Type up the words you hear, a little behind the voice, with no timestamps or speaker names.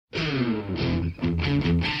Welcome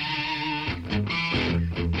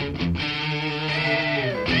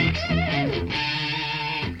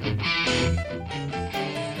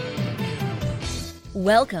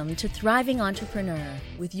to Thriving Entrepreneur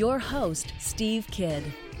with your host, Steve Kidd,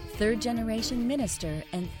 third-generation minister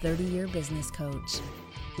and 30-year business coach.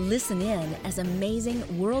 Listen in as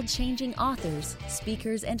amazing, world-changing authors,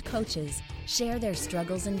 speakers, and coaches share their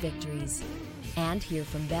struggles and victories. And hear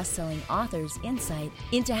from best-selling authors' insight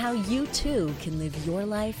into how you too can live your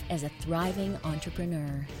life as a thriving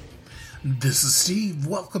entrepreneur. This is Steve.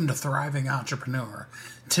 Welcome to Thriving Entrepreneur.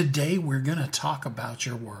 Today we're going to talk about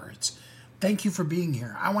your words. Thank you for being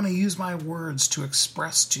here. I want to use my words to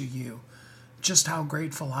express to you just how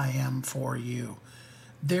grateful I am for you.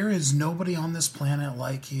 There is nobody on this planet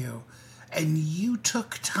like you, and you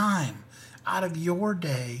took time out of your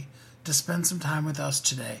day to spend some time with us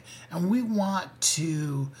today. And we want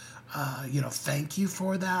to, thank you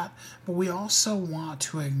for that, but we also want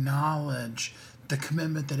to acknowledge the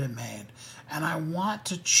commitment that it made. And I want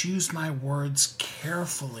to choose my words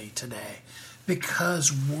carefully today,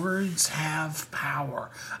 because words have power.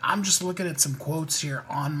 I'm just looking at some quotes here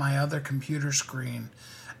on my other computer screen.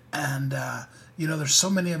 And, there's so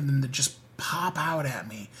many of them that just pop out at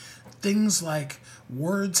me. Things like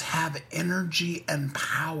words have energy and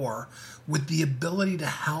power with the ability to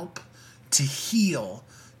help, to heal,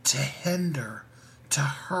 to hinder, to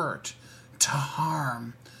hurt, to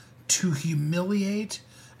harm, to humiliate,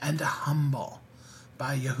 and to humble,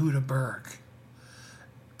 by Yehuda Berg.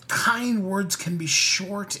 Kind words can be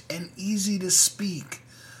short and easy to speak,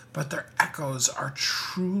 but their echoes are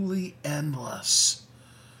truly endless.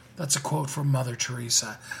 That's a quote from Mother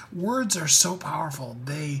Teresa. Words are so powerful.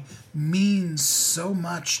 They mean so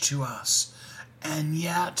much to us. And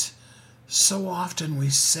yet, so often we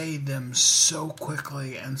say them so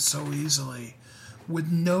quickly and so easily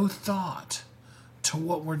with no thought to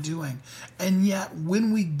what we're doing. And yet,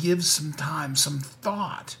 when we give some time, some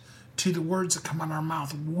thought to the words that come out of our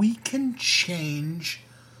mouth, we can change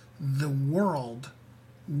the world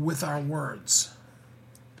with our words.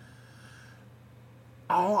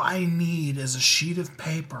 All I need is a sheet of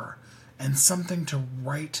paper and something to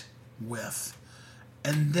write with,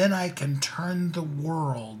 and then I can turn the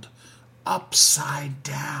world upside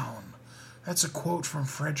down. That's a quote from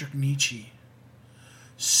Friedrich Nietzsche.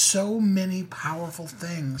 So many powerful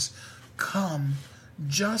things come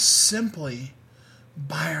just simply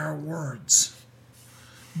by our words.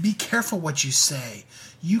 Be careful what you say.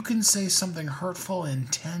 You can say something hurtful in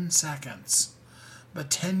 10 seconds,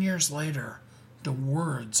 but 10 years later, the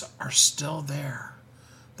words are still there.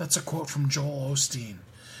 That's a quote from Joel Osteen.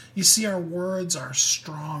 You see, our words are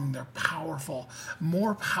strong, they're powerful,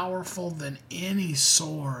 more powerful than any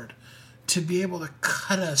sword, to be able to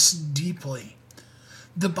cut us deeply.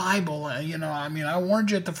 The Bible, I warned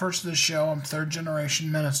you at the first of the show, I'm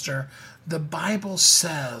third-generation minister. The Bible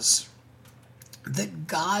says that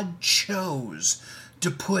God chose to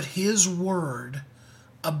put His word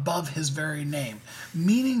above His very name,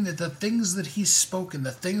 meaning that the things that He's spoken,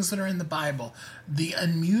 the things that are in the Bible, the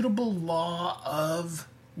immutable law of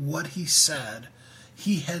what He said,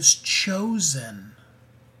 He has chosen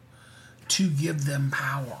to give them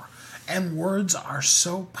power. And words are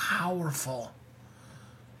so powerful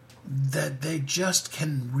that they just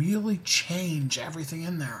can really change everything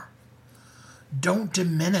in there. Don't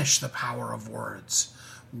diminish the power of words.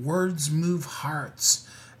 Words move hearts.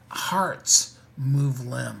 Hearts move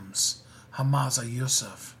limbs. Hamza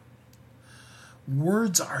Yusuf.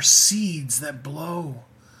 Words are seeds that blow.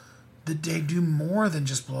 That they do more than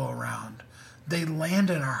just blow around. They land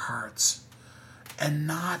in our hearts and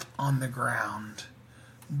not on the ground.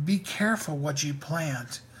 Be careful what you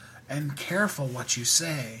plant and careful what you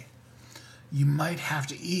say. You might have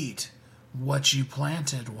to eat what you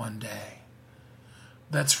planted one day.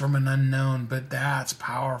 That's from an unknown, but that's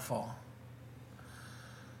powerful.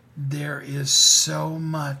 There is so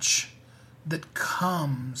much that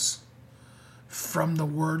comes from the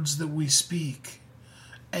words that we speak.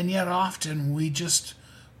 And yet often we just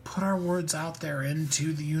put our words out there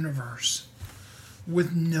into the universe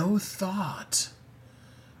with no thought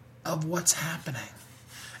of what's happening.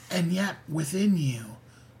 And yet within you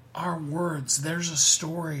are words. There's a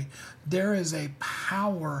story. There is a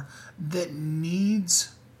power that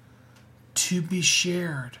needs to be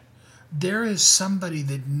shared. There is somebody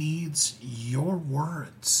that needs your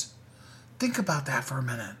words. Think about that for a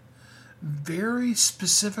minute. Very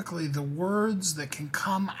specifically, the words that can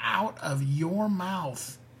come out of your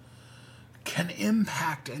mouth can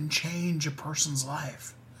impact and change a person's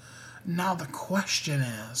life. Now the question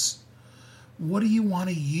is, what do you want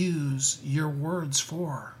to use your words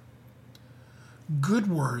for? Good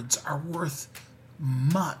words are worth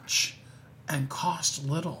much and cost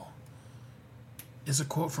little, is a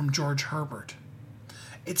quote from George Herbert.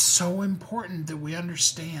 It's so important that we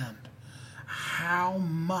understand how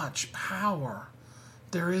much power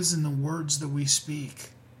there is in the words that we speak,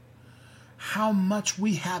 how much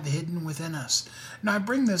we have hidden within us. Now, I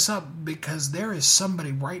bring this up because there is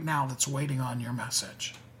somebody right now that's waiting on your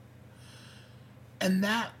message. And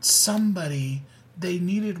that somebody, they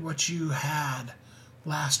needed what you had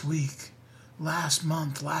last week, last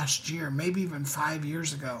month, last year, maybe even 5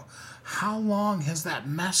 years ago. How long has that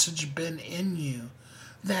message been in you?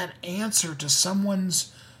 That answer to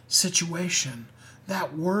someone's situation,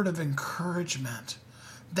 that word of encouragement,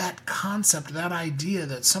 that concept, that idea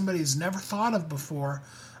that somebody's never thought of before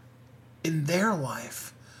in their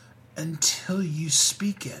life until you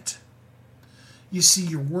speak it. You see,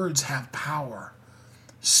 your words have power.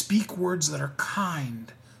 Speak words that are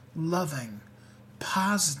kind, loving,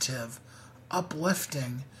 positive,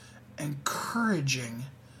 uplifting, encouraging,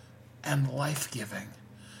 and life-giving.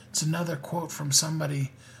 It's another quote from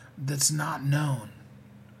somebody that's not known,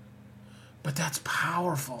 but that's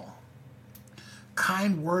powerful.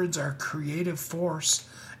 Kind words are a creative force,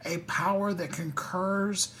 a power that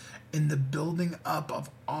concurs in the building up of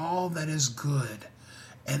all that is good,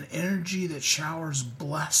 an energy that showers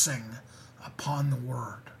blessing upon the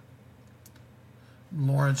word.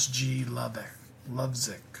 Lawrence G.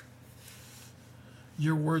 Lovezick.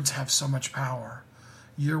 Your words have so much power.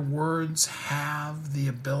 Your words have the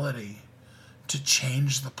ability to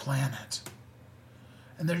change the planet.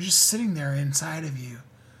 And they're just sitting there inside of you,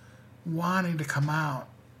 wanting to come out.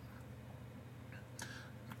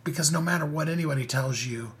 Because no matter what anybody tells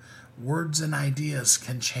you, words and ideas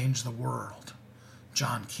can change the world.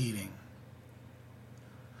 John Keating.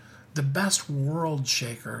 The best world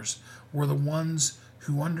shakers were the ones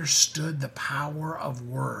who understood the power of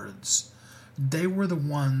words. They were the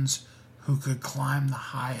ones who could climb the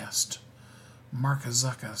highest. Marcus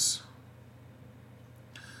Aurelius.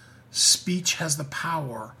 Speech has the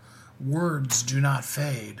power. Words do not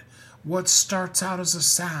fade. What starts out as a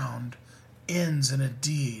sound ends in a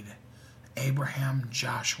deed. Abraham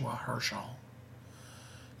Joshua Herschel.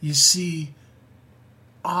 You see,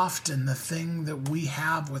 often the thing that we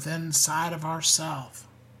have within inside of ourselves,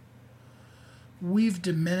 we've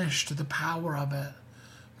diminished the power of it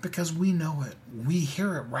because we know it. We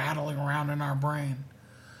hear it rattling around in our brain.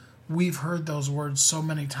 We've heard those words so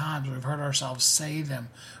many times. We've heard ourselves say them.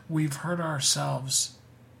 We've heard ourselves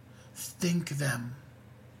think them.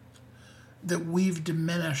 That we've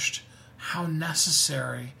diminished how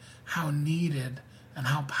necessary, how needed, and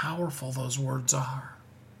how powerful those words are.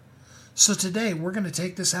 So today we're going to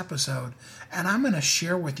take this episode and I'm going to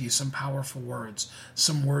share with you some powerful words.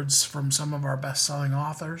 Some words from some of our best-selling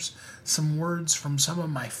authors. Some words from some of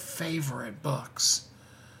my favorite books.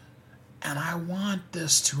 And I want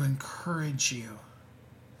this to encourage you.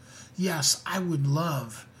 Yes, I would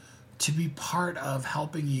love to be part of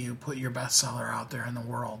helping you put your bestseller out there in the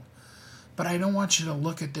world. But I don't want you to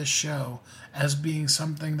look at this show as being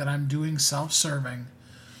something that I'm doing self-serving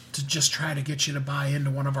to just try to get you to buy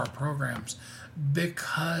into one of our programs,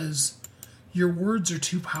 because your words are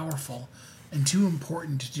too powerful and too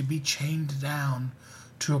important to be chained down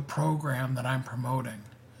to a program that I'm promoting.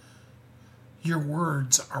 Your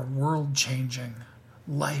words are world-changing,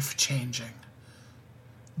 life-changing.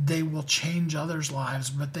 They will change others' lives,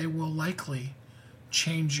 but they will likely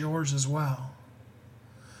change yours as well.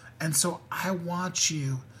 And so I want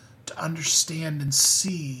you to understand and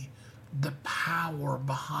see the power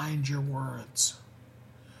behind your words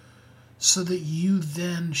so that you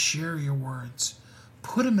then share your words.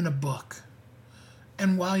 Put them in a book.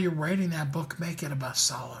 And while you're writing that book, make it a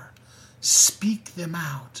bestseller. Speak them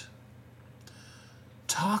out.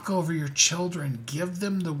 Talk over your children. Give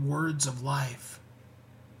them the words of life.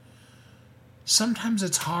 Sometimes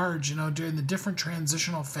it's hard, during the different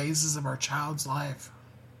transitional phases of our child's life.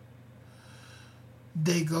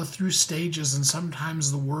 They go through stages, and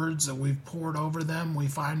sometimes the words that we've poured over them, we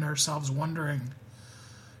find ourselves wondering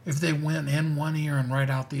if they went in one ear and right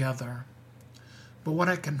out the other. But what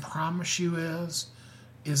I can promise you is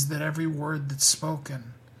that every word that's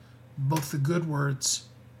spoken, both the good words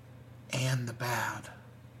and the bad,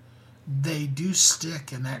 they do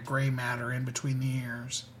stick in that gray matter in between the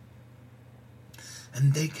ears.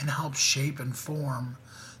 And they can help shape and form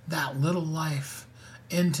that little life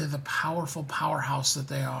into the powerful powerhouse that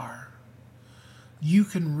they are. You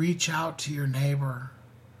can reach out to your neighbor.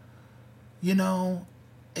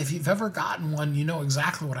 If you've ever gotten one, you know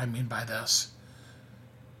exactly what I mean by this.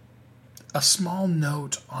 A small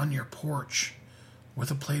note on your porch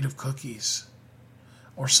with a plate of cookies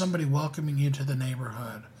or somebody welcoming you to the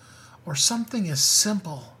neighborhood, or something as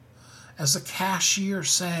simple as a cashier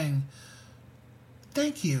saying,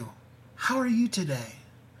 "Thank you. How are you today?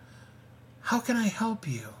 How can I help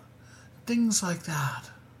you?" Things like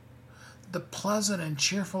that. The pleasant and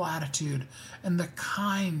cheerful attitude and the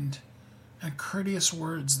kind and courteous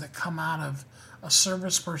words that come out of a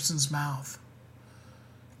service person's mouth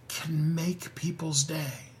can make people's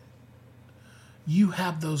day. You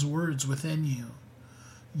have those words within you.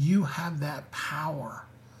 You have that power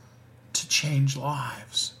to change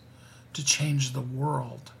lives, to change the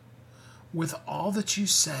world with all that you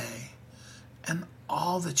say and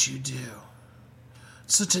all that you do.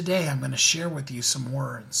 So today I'm going to share with you some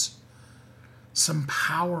words, some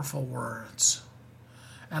powerful words.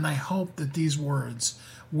 And I hope that these words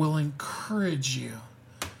will encourage you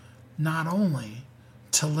not only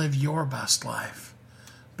to live your best life,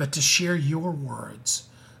 but to share your words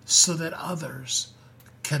so that others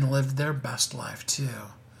can live their best life too.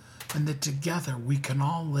 And that together we can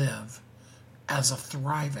all live as a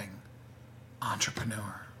thriving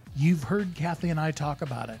entrepreneur. You've heard Kathy and I talk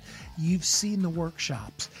about it. You've seen the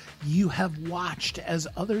workshops. You have watched as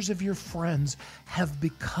others of your friends have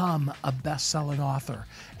become a best-selling author.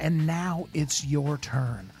 And now it's your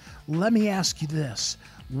turn. Let me ask you this.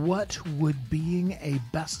 What would being a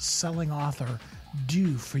best-selling author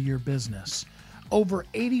do for your business? Over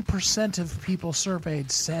 80% of people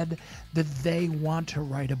surveyed said that they want to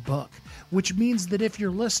write a book, which means that if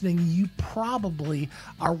you're listening, you probably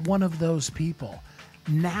are one of those people.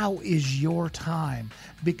 Now is your time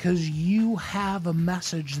because you have a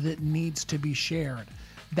message that needs to be shared.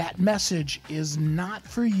 That message is not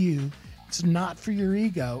for you. It's not for your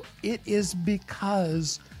ego. It is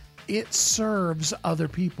because it serves other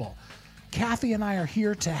people. Kathy and I are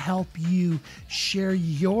here to help you share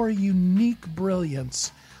your unique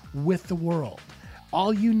brilliance with the world.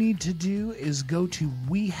 All you need to do is go to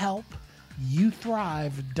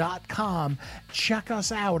WeHelpYouThrive.com, check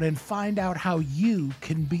us out, and find out how you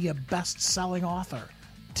can be a best-selling author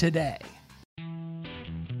today.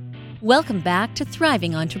 Welcome back to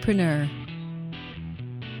Thriving Entrepreneur.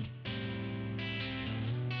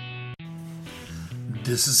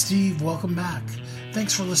 This is Steve. Welcome back.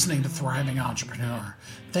 Thanks for listening to Thriving Entrepreneur.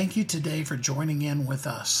 Thank you today for joining in with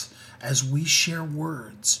us as we share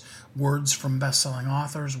words from best-selling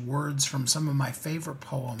authors, words from some of my favorite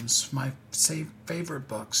poems, my favorite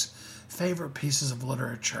books, favorite pieces of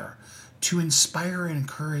literature, to inspire and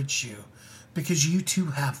encourage you, because you too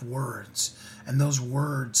have words, and those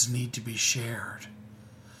words need to be shared.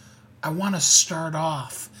 I want to start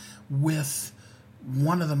off with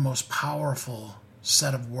one of the most powerful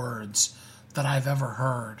set of words that I've ever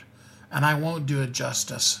heard, and I won't do it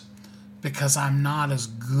justice because I'm not as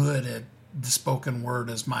good at the spoken word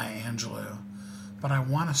as my Angelou, but I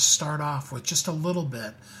want to start off with just a little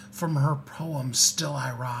bit from her poem, Still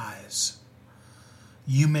I Rise.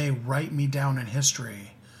 You may write me down in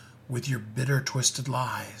history with your bitter, twisted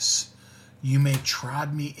lies. You may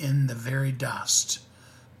trod me in the very dust,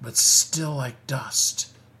 but still like dust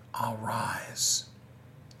I'll rise.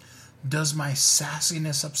 Does my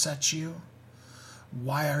sassiness upset you?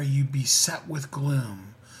 Why are you beset with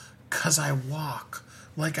gloom? 'Cause I walk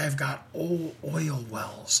like I've got old oil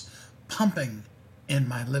wells pumping in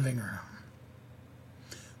my living room.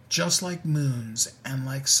 Just like moons and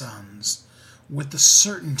like suns, with the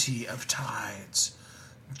certainty of tides,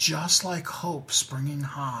 just like hope springing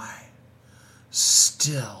high,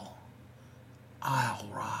 still I'll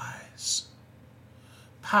rise.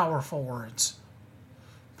 Powerful words.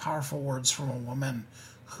 Powerful words from a woman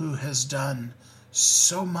who has done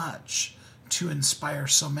so much to inspire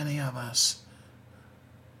so many of us.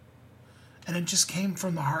 And it just came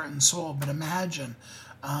from the heart and soul. But imagine,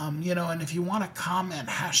 and if you want to comment,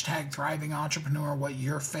 #Thriving Entrepreneur, what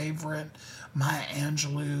your favorite Maya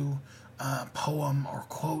Angelou poem or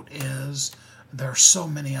quote is. There are so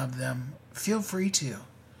many of them. Feel free to.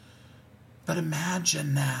 But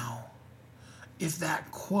imagine now if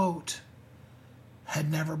that quote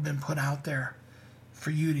had never been put out there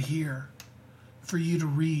for you to hear, for you to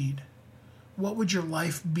read. What would your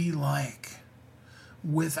life be like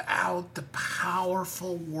without the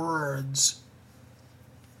powerful words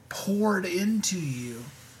poured into you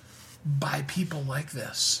by people like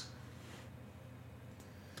this?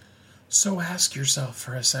 So ask yourself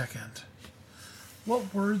for a second,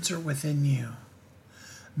 what words are within you?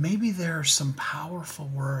 Maybe there are some powerful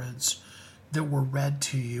words that were read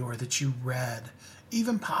to you or that you read,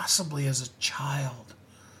 even possibly as a child,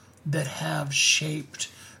 that have shaped,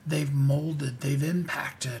 they've molded, they've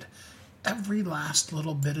impacted every last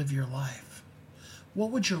little bit of your life.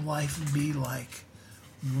 What would your life be like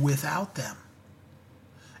without them.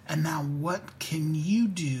 And now what can you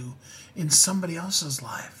do in somebody else's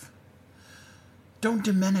life? Don't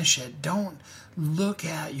diminish it. Don't look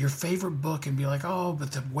at your favorite book and be like, oh,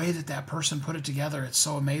 but the way that that person put it together, it's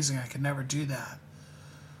so amazing, I could never do that.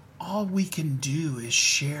 All we can do is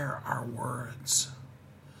share our words.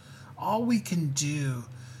 All we can do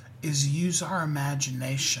is use our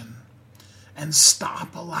imagination and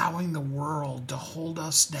stop allowing the world to hold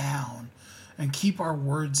us down and keep our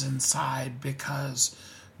words inside because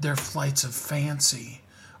they're flights of fancy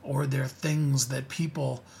or they're things that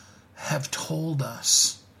people have told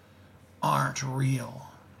us aren't real.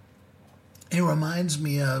 It reminds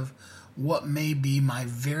me of what may be my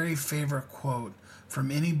very favorite quote from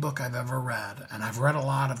any book I've ever read, and I've read a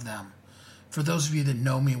lot of them. For those of you that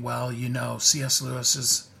know me well, you know C.S. Lewis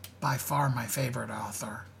is by far my favorite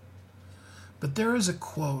author. But there is a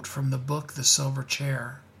quote from the book The Silver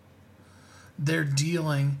Chair. They're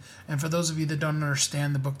dealing, and for those of you that don't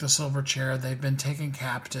understand the book The Silver Chair, they've been taken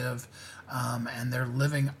captive and they're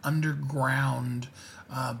living underground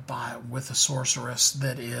with a sorceress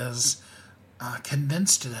that is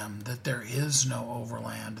convinced them that there is no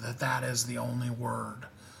overland, that is the only word,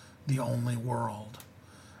 the only world.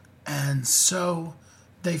 And so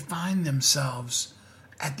they find themselves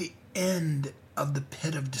at the end of the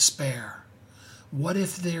pit of despair. What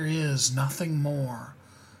if there is nothing more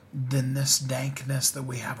than this dankness that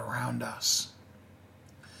we have around us?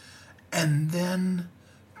 And then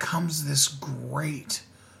comes this great,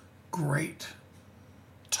 great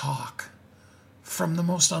talk from the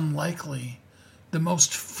most unlikely, the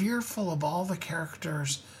most fearful of all the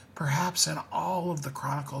characters, perhaps in all of the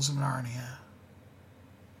Chronicles of Narnia.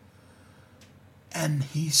 And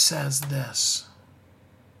he says this.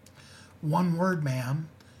 "One word, ma'am,"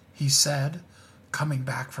 he said, coming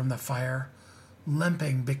back from the fire,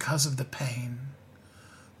 limping because of the pain.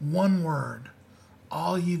 "One word.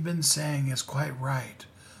 All you've been saying is quite right.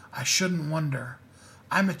 I shouldn't wonder.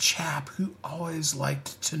 I'm a chap who always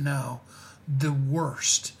liked to know the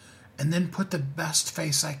worst and then put the best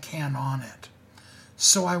face I can on it.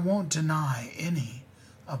 So I won't deny any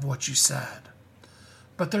of what you said.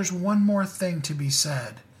 But there's one more thing to be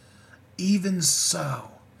said. Even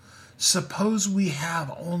so, suppose we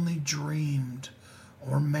have only dreamed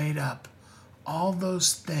or made up all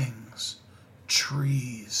those things,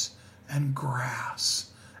 trees and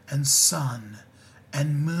grass and sun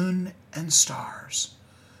and moon and stars,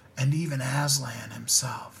 and even Aslan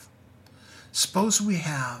himself. Suppose we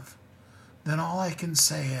have, then all I can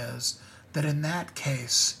say is that in that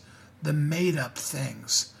case, the made-up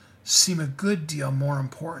things seem a good deal more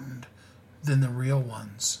important than the real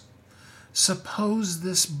ones. Suppose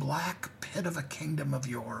this black pit of a kingdom of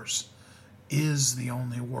yours is the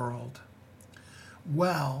only world.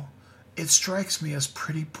 Well, it strikes me as a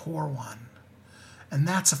pretty poor one. And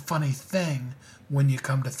that's a funny thing when you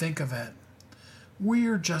come to think of it.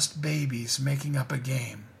 We're just babies making up a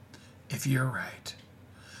game, if you're right.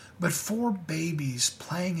 But 4 babies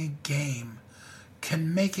playing a game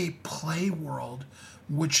can make a play world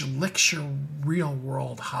which licks your real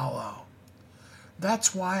world hollow.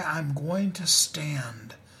 That's why I'm going to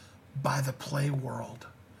stand by the play world.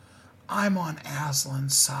 I'm on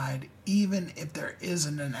Aslan's side, even if there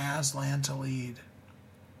isn't an Aslan to lead.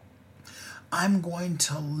 I'm going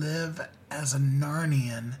to live as a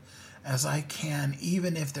Narnian as I can,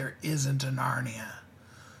 even if there isn't a Narnia.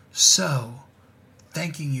 So,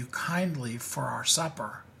 thanking you kindly for our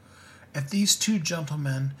supper, if these 2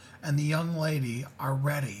 gentlemen and the young lady are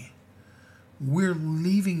ready, we're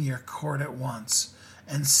leaving your court at once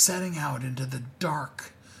and setting out into the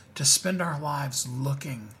dark to spend our lives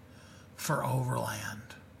looking for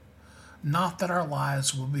overland. Not that our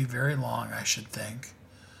lives will be very long, I should think,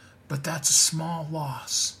 but that's a small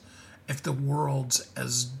loss if the world's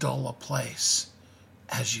as dull a place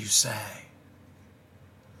as you say.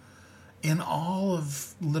 In all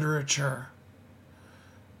of literature,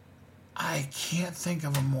 I can't think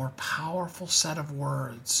of a more powerful set of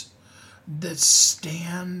words that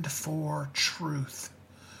stand for truth,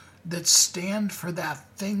 that stand for that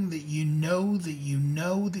thing that you know, that you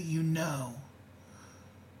know, that you know,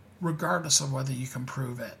 regardless of whether you can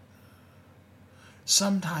prove it.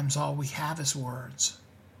 Sometimes all we have is words.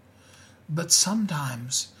 But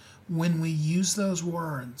sometimes when we use those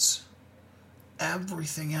words,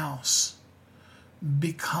 everything else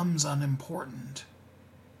becomes unimportant.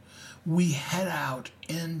 We head out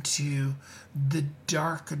into the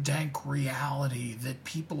dark, dank reality that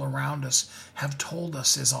people around us have told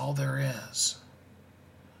us is all there is.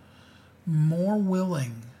 More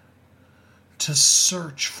willing to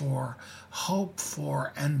search for, hope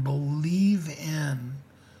for, and believe in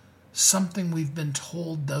something we've been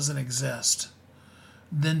told doesn't exist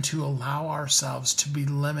than to allow ourselves to be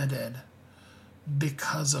limited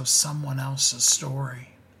because of someone else's story.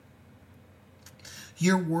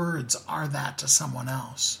 Your words are that to someone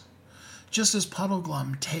else. Just as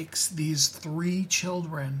Puddleglum takes these 3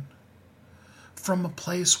 children from a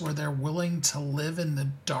place where they're willing to live in the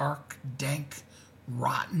dark, dank,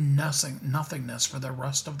 rotten nothingness for the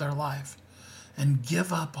rest of their life and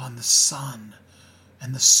give up on the sun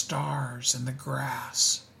and the stars and the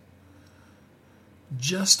grass,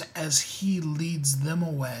 just as he leads them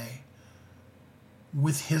away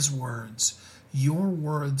with his words, your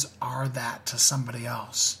words are that to somebody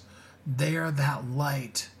else. They are that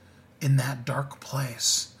light in that dark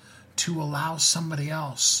place to allow somebody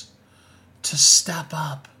else to step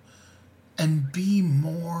up and be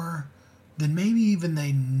more than maybe even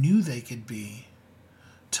they knew they could be,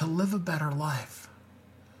 to live a better life.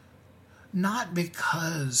 Not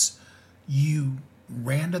because you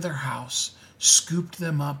ran to their house, scooped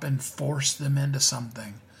them up, and forced them into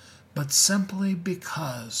something, but simply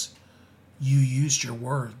because you used your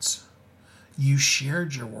words. You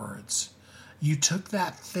shared your words. You took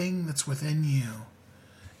that thing that's within you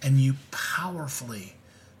and you powerfully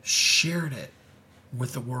shared it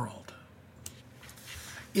with the world.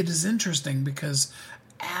 It is interesting because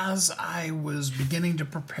as I was beginning to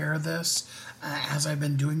prepare this, as I've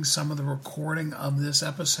been doing some of the recording of this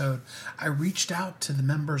episode, I reached out to the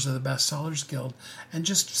members of the Bestsellers Guild and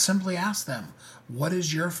just simply asked them, what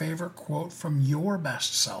is your favorite quote from your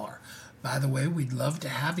bestseller? By the way, we'd love to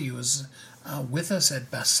have you with us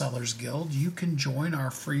at Bestsellers Guild. You can join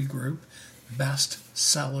our free group,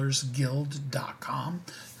 bestsellersguild.com.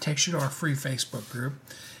 Takes you to our free Facebook group.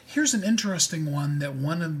 Here's an interesting one that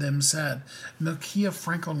one of them said. Milkia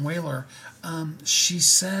Franklin Whaler, she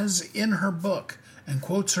says in her book, and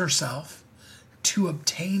quotes herself, to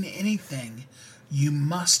obtain anything, you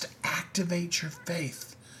must activate your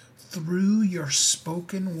faith through your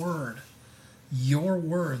spoken word. Your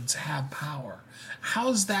words have power.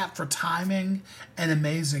 How's that for timing and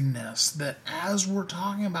amazingness? That as we're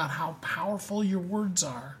talking about how powerful your words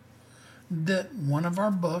are, that one of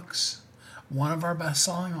our books, one of our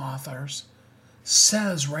best-selling authors,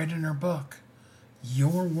 says right in her book,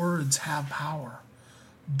 your words have power.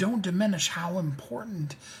 Don't diminish how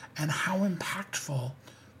important and how impactful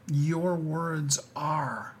your words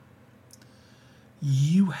are.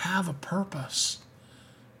 You have a purpose.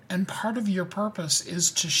 And part of your purpose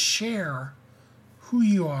is to share who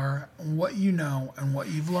you are, what you know, and what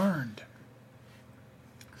you've learned.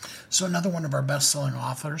 So another one of our best-selling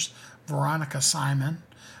authors, Veronica Simon,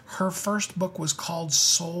 her first book was called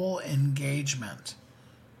Soul Engagement.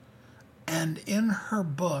 And in her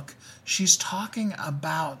book, she's talking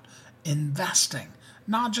about investing,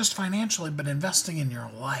 not just financially, but investing in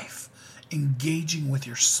your life, engaging with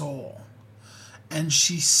your soul. And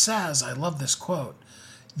she says, I love this quote,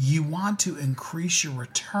 you want to increase your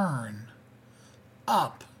return,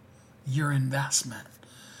 up your investment.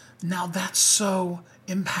 Now that's so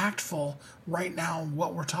impactful right now,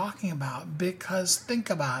 what we're talking about, because think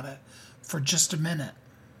about it for just a minute.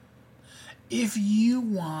 If you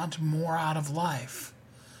want more out of life,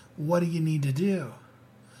 what do you need to do?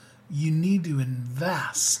 You need to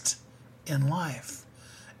invest in life.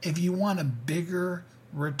 If you want a bigger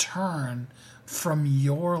return from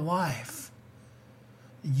your life,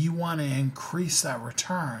 you want to increase that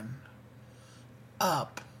return,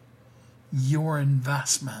 up your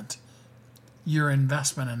investment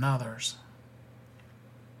in others.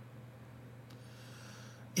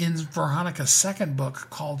 In Veronica's second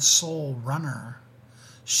book called Soul Runner,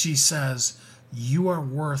 she says, you are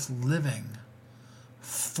worth living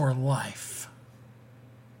for life.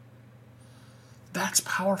 That's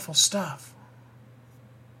powerful stuff.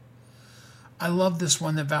 I love this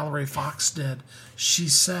one that Valerie Fox did. She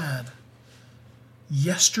said,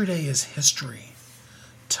 yesterday is history.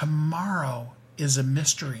 Tomorrow is a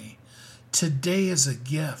mystery. Today is a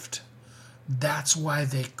gift. That's why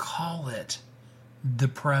they call it the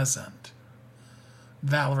present.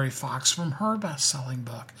 Valerie Fox from her best-selling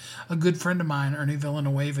book. A good friend of mine, Ernie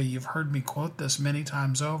Villanueva, you've heard me quote this many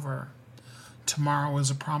times over. Tomorrow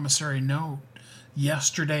is a promissory note.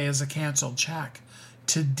 Yesterday is a canceled check.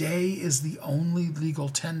 Today is the only legal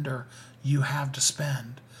tender you have to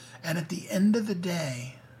spend. And at the end of the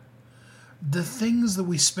day, the things that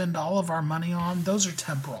we spend all of our money on, those are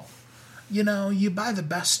temporal. You know, you buy the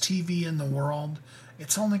best TV in the world,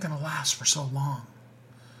 it's only going to last for so long.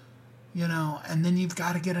 You know, and then you've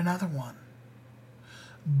got to get another one.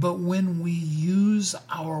 But when we use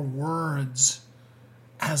our words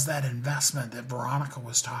as that investment that Veronica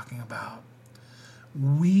was talking about,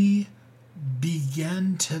 we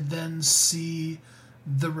begin to then see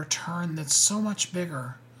the return that's so much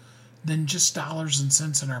bigger than just dollars and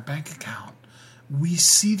cents in our bank account. We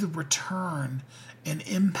see the return in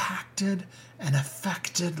impacted and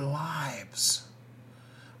affected lives.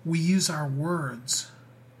 We use our words.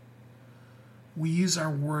 We use our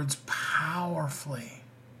words powerfully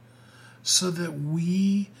so that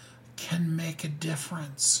we can make a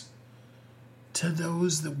difference to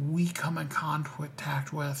those that we come in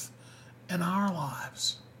contact with in our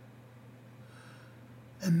lives.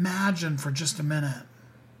 Imagine for just a minute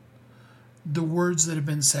the words that have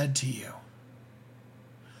been said to you.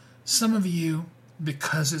 Some of you,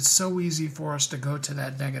 because it's so easy for us to go to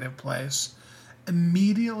that negative place,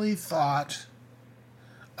 immediately thought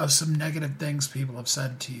of some negative things people have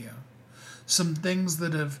said to you, some things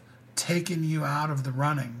that have taken you out of the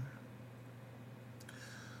running.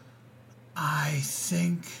 I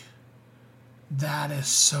think that is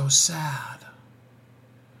so sad,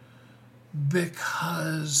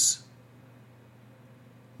 because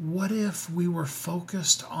what if we were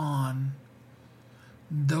focused on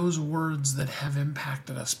those words that have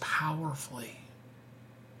impacted us powerfully?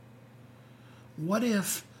 What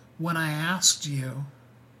if, when I asked you,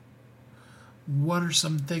 what are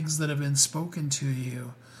some things that have been spoken to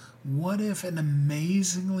you, what if an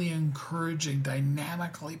amazingly encouraging,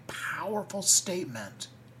 dynamically powerful statement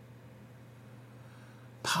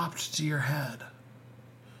popped to your head?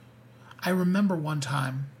 I remember one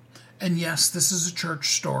time, and yes, this is a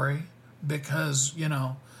church story because,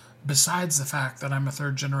 besides the fact that I'm a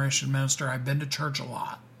third generation minister, I've been to church a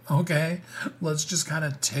lot. Okay? Let's just kind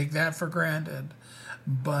of take that for granted.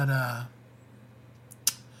 But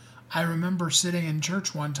I remember sitting in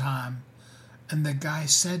church one time, and the guy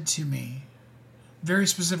said to me, very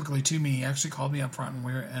specifically to me, he actually called me up front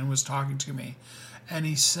and was talking to me, and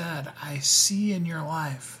he said, I see in your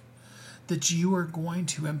life that you are going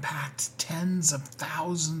to impact tens of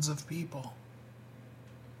thousands of people.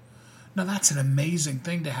 Now, that's an amazing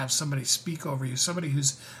thing to have somebody speak over you, somebody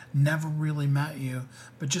who's never really met you,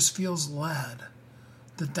 but just feels led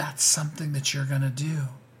that that's something that you're going to do.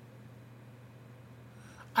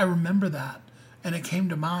 I remember that, and it came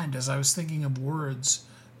to mind as I was thinking of words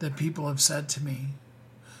that people have said to me.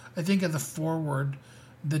 I think of the foreword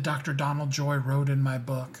that Dr. Donald Joy wrote in my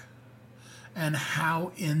book, and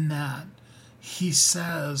how in that he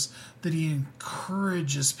says that he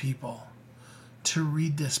encourages people to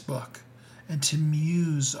read this book and to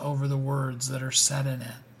muse over the words that are said in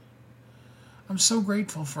it. I'm so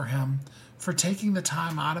grateful for him for taking the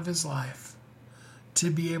time out of his life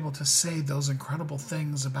to be able to say those incredible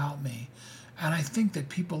things about me. And I think that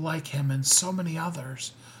people like him and so many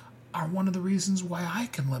others are one of the reasons why I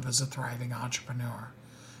can live as a thriving entrepreneur.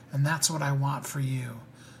 And that's what I want for you,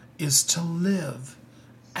 is to live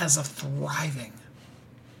as a thriving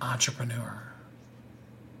entrepreneur.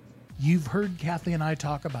 You've heard Kathy and I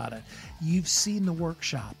talk about it. You've seen the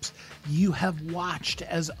workshops. You have watched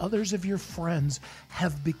as others of your friends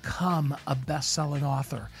have become a best-selling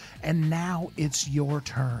author. And now it's your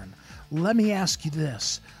turn. Let me ask you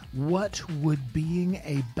this. What would being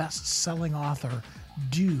a best-selling author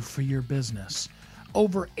do for your business?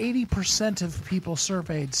 Over 80% of people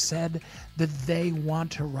surveyed said that they want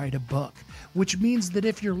to write a book, which means that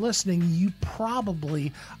if you're listening, you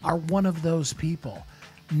probably are one of those people.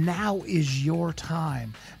 Now is your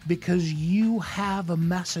time, because you have a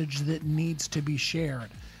message that needs to be shared.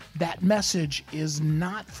 That message is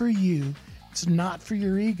not for you. It's not for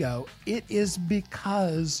your ego. It is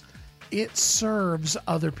because it serves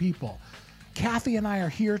other people. Kathy and I are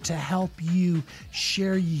here to help you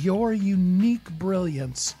share your unique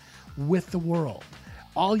brilliance with the world.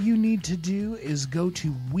 All you need to do is go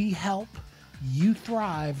to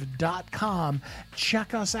WeHelpYouThrive.com,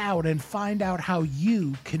 check us out, and find out how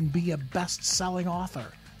you can be a best-selling author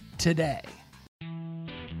today.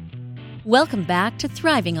 Welcome back to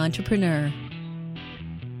Thriving Entrepreneur.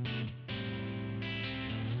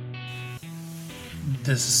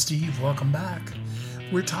 This is Steve. Welcome back.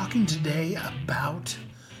 We're talking today about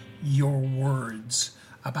your words,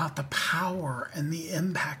 about the power and the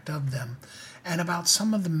impact of them, and about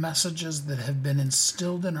some of the messages that have been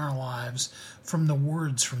instilled in our lives from the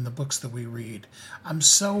words from the books that we read. I'm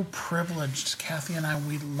so privileged. Kathy and I,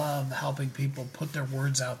 we love helping people put their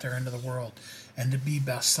words out there into the world and to be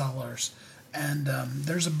bestsellers. And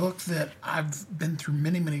there's a book that I've been through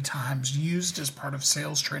many, many times, used as part of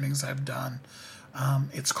sales trainings I've done.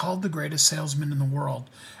 It's called The Greatest Salesman in the World.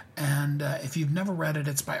 And if you've never read it,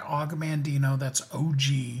 it's by Og Mandino. That's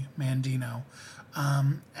O-G Mandino.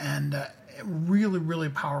 And Really, really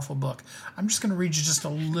powerful book. I'm just going to read you just a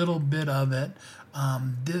little bit of it.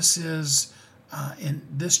 This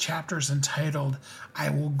chapter is entitled, I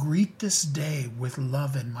Will Greet This Day with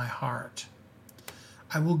Love in My Heart.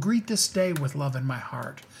 I will greet this day with love in my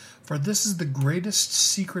heart, for this is the greatest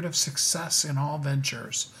secret of success in all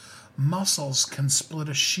ventures. Muscles can split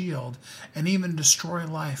a shield and even destroy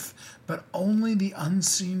life, but only the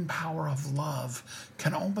unseen power of love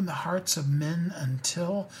can open the hearts of men.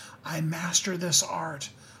 Until I master this art,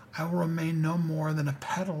 I will remain no more than a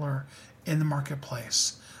peddler in the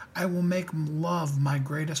marketplace. I will make love my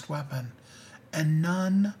greatest weapon, and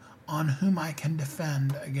none on whom I can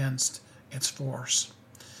defend against its force.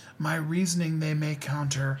 My reasoning they may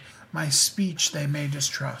counter, my speech they may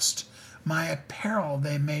distrust, my apparel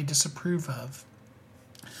they may disapprove of,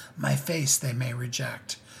 my face they may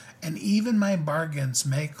reject, and even my bargains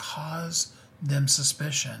may cause them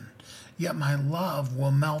suspicion. Yet my love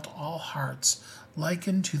will melt all hearts,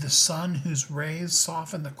 likened to the sun whose rays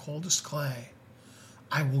soften the coldest clay.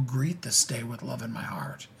 I will greet this day with love in my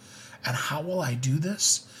heart. And how will I do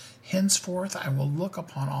this? Henceforth I will look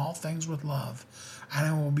upon all things with love, and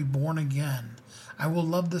I will be born again. I will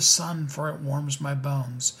love the sun, for it warms my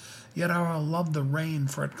bones. Yet I will love the rain,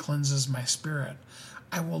 for it cleanses my spirit.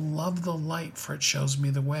 I will love the light, for it shows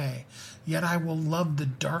me the way. Yet I will love the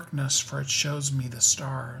darkness, for it shows me the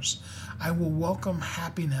stars. I will welcome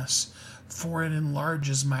happiness, for it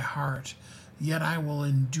enlarges my heart. Yet I will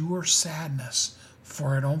endure sadness,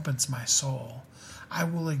 for it opens my soul. I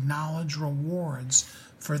will acknowledge rewards,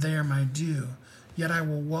 for they are my due. Yet I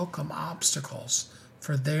will welcome obstacles,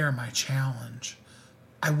 for they are my challenge.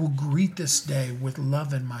 I will greet this day with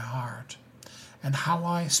love in my heart. And how will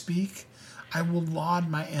I speak? I will laud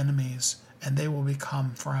my enemies, and they will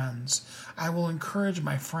become friends. I will encourage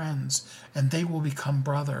my friends, and they will become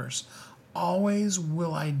brothers. Always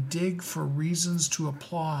will I dig for reasons to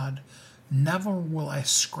applaud. Never will I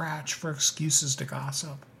scratch for excuses to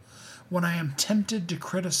gossip. When I am tempted to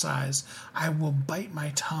criticize, I will bite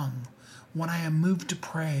my tongue. When I am moved to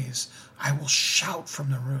praise, I will shout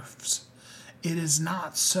from the roofs. It is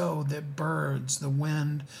not so that birds, the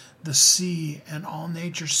wind, the sea, and all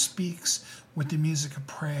nature speaks with the music of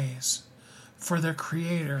praise for their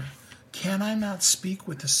Creator. Can I not speak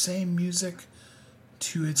with the same music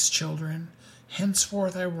to its children?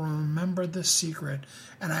 Henceforth I will remember this secret,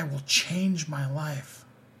 and I will change my life.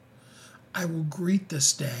 I will greet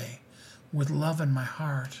this day with love in my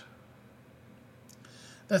heart.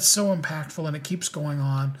 That's so impactful, and it keeps going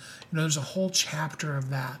on. There's a whole chapter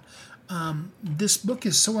of that. This book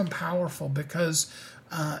is so powerful because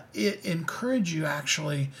it encourages you,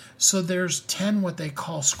 actually. So there's 10 what they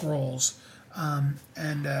call scrolls.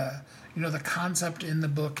 The concept in the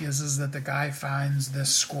book is that the guy finds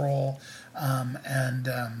this scroll, and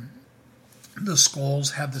the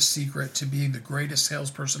scrolls have the secret to being the greatest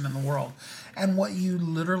salesperson in the world. And what you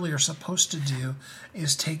literally are supposed to do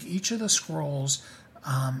is take each of the scrolls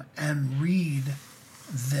and read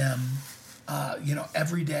them,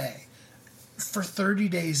 every day for 30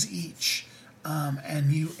 days each.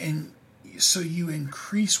 So you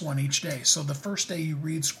increase one each day. So the first day you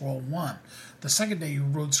read scroll 1. The second day you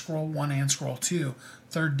read scroll 1 and scroll 2.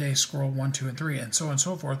 Third day scroll 1, 2, and 3, and so on and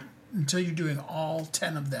so forth, until you're doing all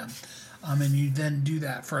 10 of them. And you then do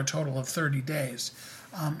that for a total of 30 days.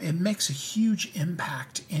 It makes a huge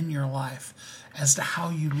impact in your life as to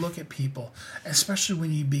how you look at people, especially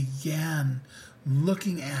when you begin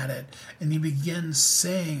looking at it and you begin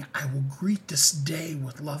saying, I will greet this day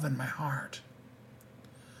with love in my heart.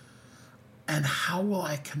 And how will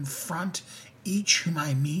I confront each whom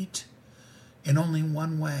I meet? In only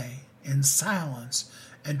one way, in silence,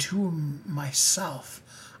 and to myself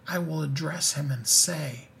I will address him and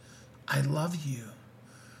say, I love you.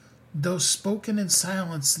 Though spoken in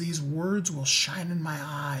silence, these words will shine in my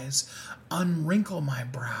eyes, unwrinkle my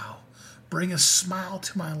brow, bring a smile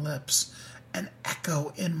to my lips, an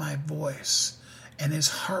echo in my voice, and his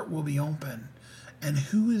heart will be open. And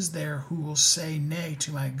who is there who will say nay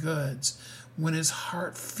to my goods when his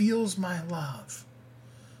heart feels my love?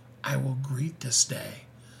 I will greet this day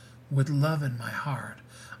with love in my heart.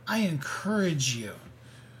 I encourage you.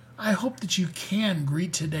 I hope that you can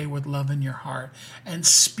greet today with love in your heart and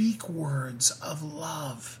speak words of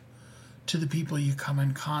love to the people you come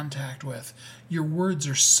in contact with. Your words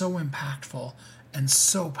are so impactful and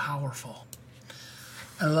so powerful.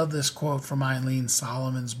 I love this quote from Eileen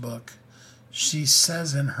Solomon's book. She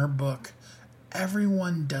says in her book,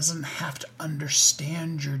 everyone doesn't have to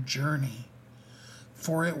understand your journey,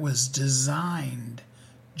 for it was designed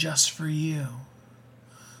just for you.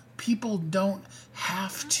 People don't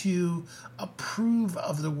have to approve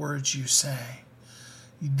of the words you say.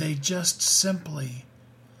 They just simply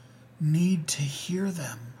need to hear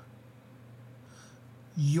them.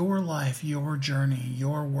 Your life, your journey,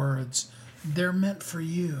 your words, they're meant for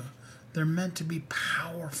you. They're meant to be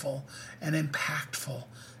powerful and impactful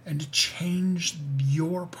and to change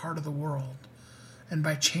your part of the world. And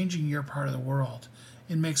by changing your part of the world,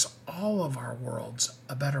 it makes all of our worlds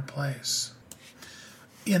a better place.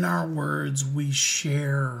 In our words, we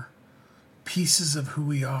share pieces of who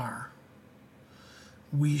we are.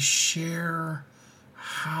 We share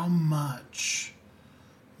how much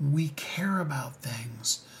we care about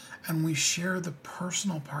things, and we share the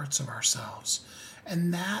personal parts of ourselves.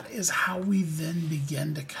 And that is how we then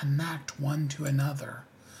begin to connect one to another.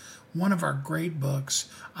 One of our great books,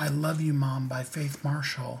 I Love You, Mom, by Faith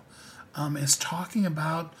Marshall, is talking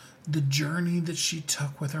about the journey that she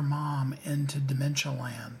took with her mom into dementia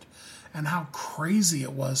land and how crazy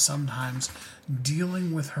it was sometimes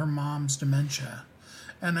dealing with her mom's dementia.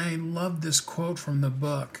 And I love this quote from the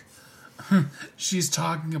book. She's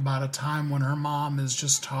talking about a time when her mom is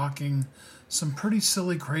just talking some pretty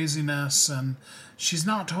silly craziness, and she's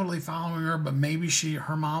not totally following her, but maybe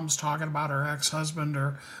her mom's talking about her ex-husband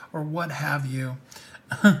or what have you.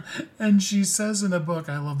 And she says in the book,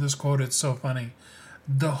 I love this quote, it's so funny,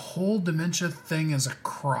 "The whole dementia thing is a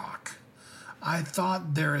crock. I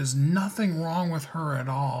thought there is nothing wrong with her at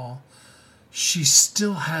all. She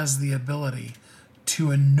still has the ability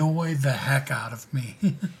to annoy the heck out of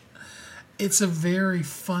me." It's a very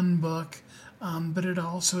fun book, but it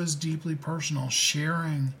also is deeply personal,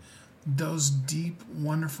 sharing those deep,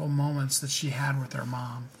 wonderful moments that she had with her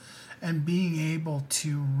mom and being able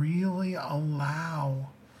to really allow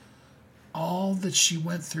all that she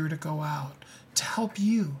went through to go out to help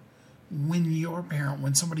you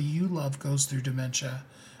when somebody you love goes through dementia,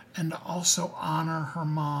 and to also honor her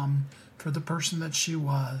mom for the person that she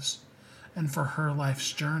was and for her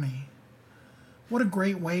life's journey. What a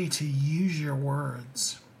great way to use your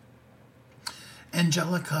words.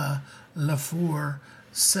 Angelica Lafour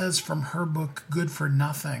says from her book, Good for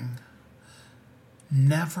Nothing,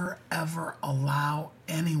 never ever allow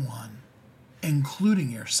anyone,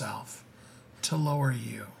 including yourself, to lower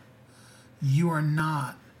you. You are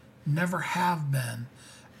not, never have been,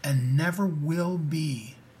 and never will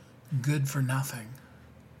be good for nothing.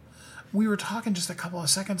 We were talking just a couple of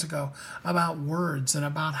seconds ago about words and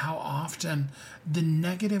about how often the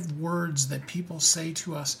negative words that people say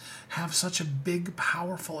to us have such a big,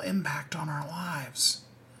 powerful impact on our lives.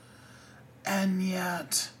 And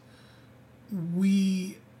yet,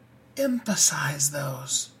 we emphasize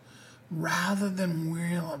those rather than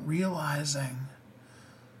realizing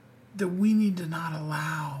that we need to not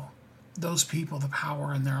allow those people the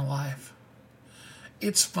power in their life.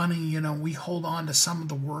 It's funny, we hold on to some of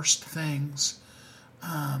the worst things.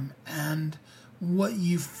 And what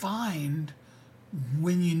you find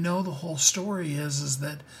when you know the whole story is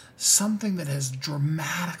that something that has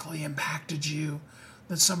dramatically impacted you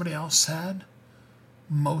that somebody else said,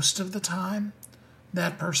 most of the time,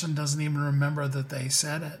 that person doesn't even remember that they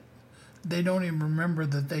said it. They don't even remember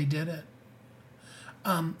that they did it.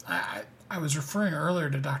 I was referring earlier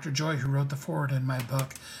to Dr. Joy, who wrote the foreword in my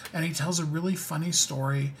book, and he tells a really funny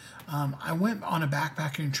story. I went on a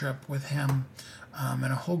backpacking trip with him and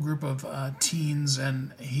a whole group of teens,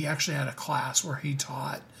 and he actually had a class where he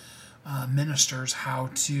taught ministers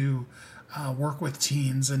how to work with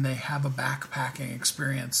teens, and they have a backpacking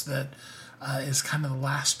experience that is kind of the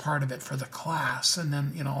last part of it for the class. And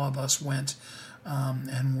then, all of us went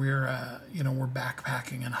and we're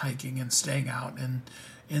backpacking and hiking and staying out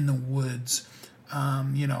in the woods,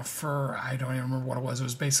 for, I don't even remember what it was. It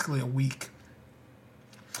was basically a week.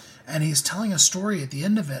 And he's telling a story at the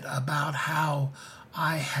end of it about how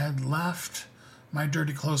I had left my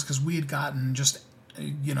dirty clothes because we had gotten just,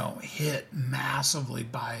 hit massively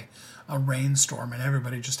by a rainstorm, and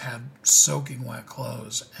everybody just had soaking wet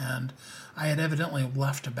clothes. And I had evidently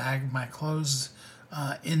left a bag of my clothes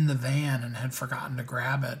in the van and had forgotten to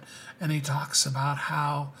grab it. And he talks about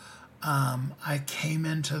how I came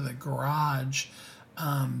into the garage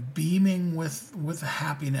beaming with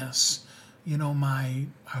happiness. I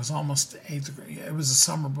was almost 8th grade. It was the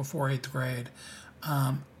summer before 8th grade.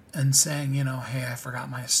 And saying, hey, I forgot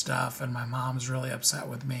my stuff and my mom's really upset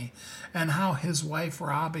with me. And how his wife,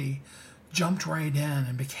 Robbie, jumped right in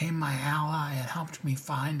and became my ally and helped me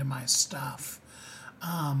find my stuff.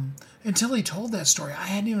 Until he told that story, I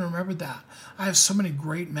hadn't even remembered that. I have so many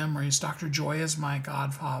great memories. Dr. Joy is my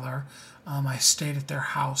godfather. I stayed at their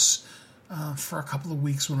house for a couple of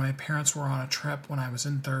weeks when my parents were on a trip when I was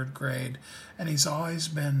in third grade, and he's always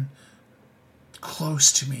been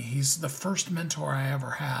close to me. He's the first mentor I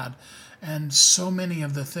ever had, and so many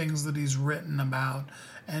of the things that he's written about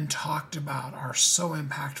and talked about are so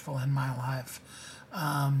impactful in my life.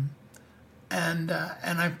 And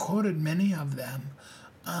I've quoted many of them.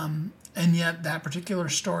 And yet that particular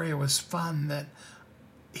story, it was fun that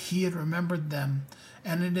he had remembered them,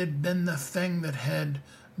 and it had been the thing that had,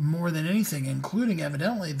 more than anything, including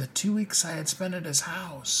evidently the 2 weeks I had spent at his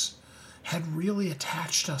house, had really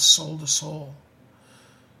attached us soul to soul.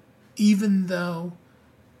 Even though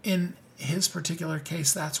in his particular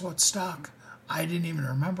case, that's what stuck. I didn't even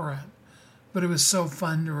remember it. But it was so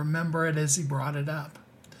fun to remember it as he brought it up.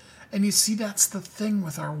 And you see, that's the thing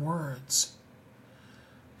with our words.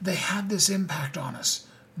 They have this impact on us,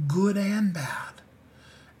 good and bad.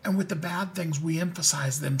 And with the bad things, we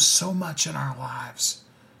emphasize them so much in our lives,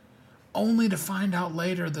 only to find out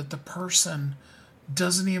later that the person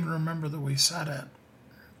doesn't even remember that we said it.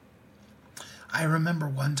 I remember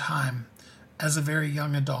one time, as a very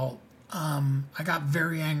young adult, I got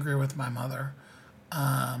very angry with my mother,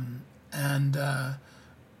 and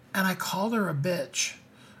I called her a bitch.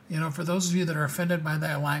 You know, for those of you that are offended by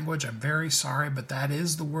that language, I'm very sorry, but that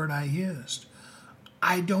is the word I used.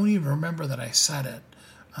 I don't even remember that I said it.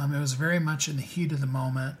 It was very much in the heat of the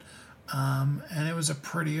moment, and it was a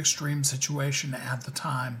pretty extreme situation at the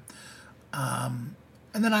time. And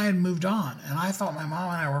then I had moved on, and I thought my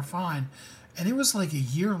mom and I were fine. And it was like a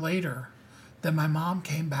year later that my mom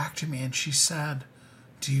came back to me and she said,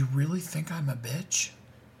 "Do you really think I'm a bitch?"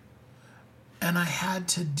 And I had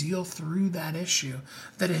to deal through that issue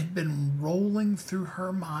that had been rolling through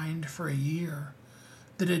her mind for a year,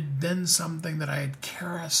 that had been something that I had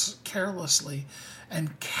carelessly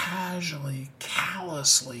and casually,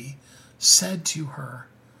 callously said to her,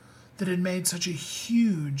 that had made such a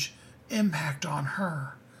huge impact on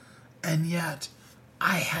her, and yet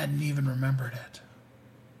I hadn't even remembered it.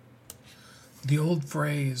 The old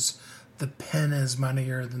phrase, "the pen is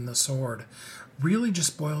mightier than the sword," really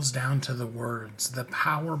just boils down to the words, the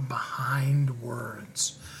power behind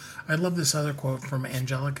words. I love this other quote from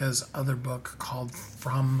Angelica's other book called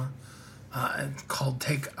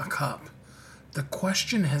Take a Cup. "The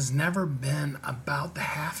question has never been about the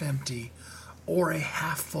half empty or a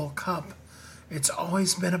half full cup. It's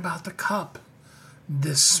always been about the cup.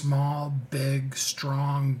 This small, big,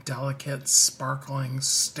 strong, delicate, sparkling,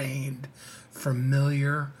 stained,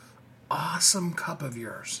 familiar, awesome cup of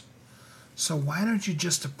yours. So why don't you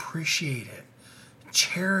just appreciate it,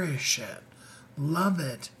 cherish it, love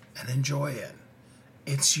it, and enjoy it?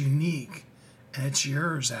 It's unique, and it's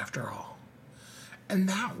yours after all." And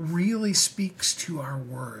that really speaks to our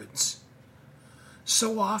words.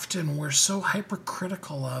 So often we're so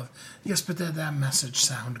hypercritical of, yes, but did that message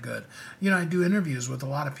sound good? You know, I do interviews with a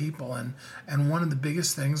lot of people, and one of the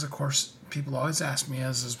biggest things, of course, people always ask me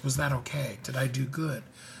is was that okay? Did I do good?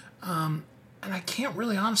 And I can't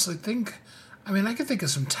really honestly think, I mean, I can think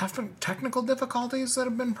of some technical difficulties that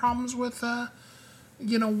have been problems with,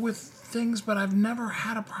 with things, but I've never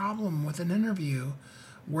had a problem with an interview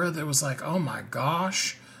where there was like, oh my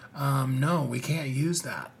gosh, no, we can't use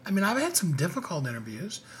that. I mean, I've had some difficult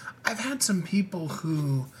interviews. I've had some people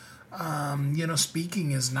who,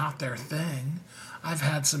 speaking is not their thing. I've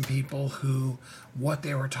had some people who what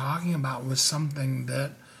they were talking about was something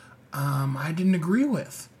that I didn't agree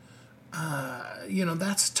with.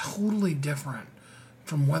 That's totally different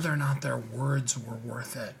from whether or not their words were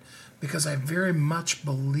worth it. Because I very much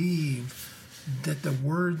believe that the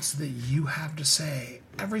words that you have to say,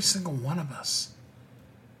 every single one of us,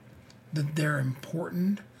 that they're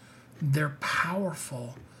important, they're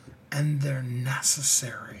powerful, and they're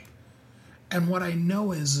necessary. And what I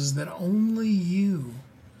know is that only you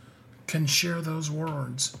can share those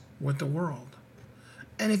words with the world.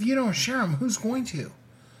 And if you don't share them, who's going to?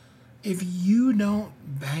 If you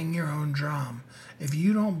don't bang your own drum, if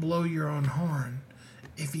you don't blow your own horn,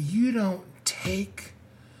 if you don't take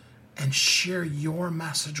and share your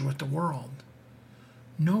message with the world,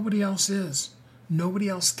 nobody else is. Nobody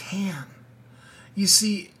else can. You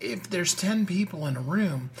see, if there's 10 people in a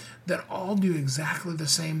room that all do exactly the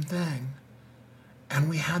same thing, and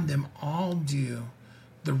we had them all do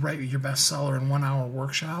the Write Your Bestseller in 1 hour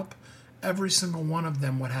workshop, every single one of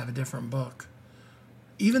them would have a different book.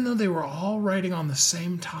 Even though they were all writing on the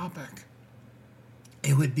same topic,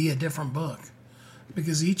 it would be a different book,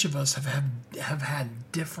 because each of us have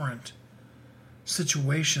had different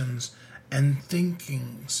situations and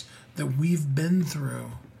thinkings that we've been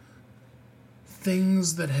through,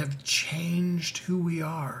 things that have changed who we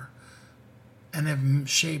are and have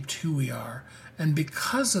shaped who we are. And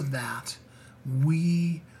because of that,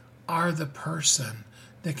 we are the person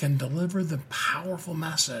that can deliver the powerful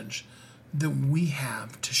message that we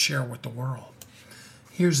have to share with the world.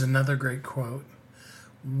 Here's another great quote.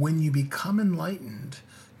 When you become enlightened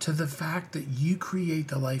to the fact that you create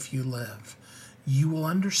the life you live, you will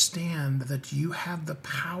understand that you have the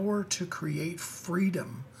power to create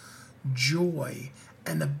freedom, joy,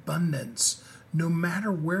 and abundance no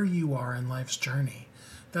matter where you are in life's journey.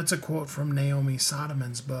 That's a quote from Naomi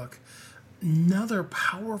Sodeman's book. Another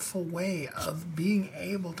powerful way of being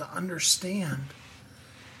able to understand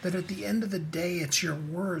that at the end of the day, it's your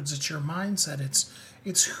words, it's your mindset,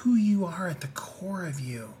 it's who you are at the core of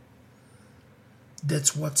you.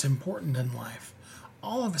 That's what's important in life.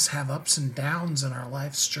 All of us have ups and downs in our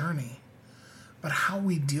life's journey, but how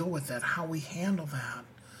we deal with that, how we handle that,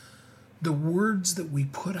 the words that we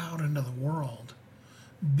put out into the world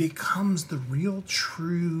becomes the real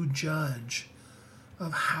true judge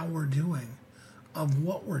of how we're doing, of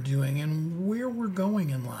what we're doing, and where we're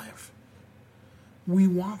going in life. We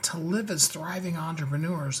want to live as thriving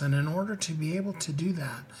entrepreneurs, and in order to be able to do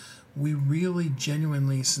that, we really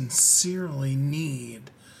genuinely, sincerely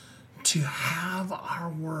need to have our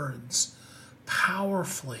words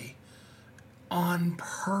powerfully, on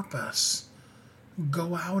purpose,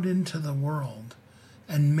 go out into the world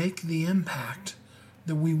and make the impact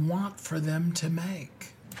that we want for them to make.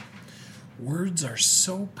 Words are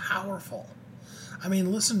so powerful. I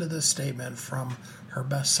mean, listen to this statement from her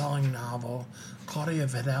best-selling novel. Claudia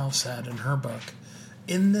Vidal said in her book,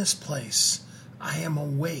 "In this place, I am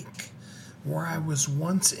awake. Where I was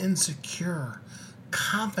once insecure,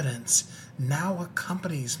 confidence now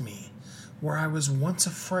accompanies me. Where I was once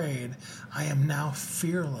afraid, I am now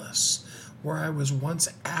fearless. Where I was once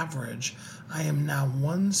average, I am now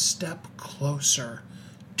one step closer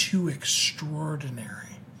to extraordinary."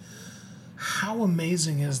 How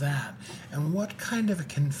amazing is that? And what kind of a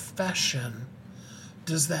confession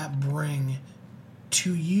does that bring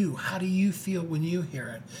to you? How do you feel when you hear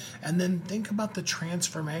it? And then think about the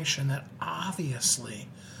transformation that obviously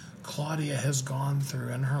Claudia has gone through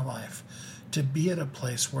in her life to be at a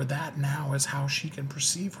place where that now is how she can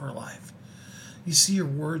perceive her life. You see, your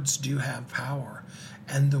words do have power,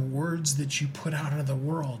 and the words that you put out into the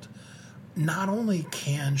world not only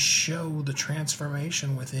can show the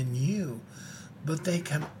transformation within you, but they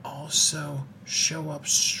can also show up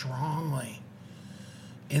strongly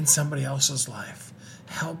in somebody else's life.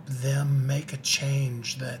 Help them make a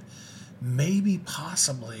change that maybe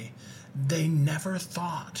possibly they never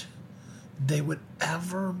thought they would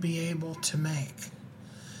ever be able to make.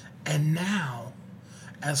 And now,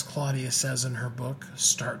 as Claudia says in her book,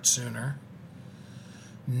 Start Sooner,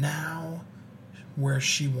 now where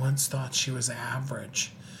she once thought she was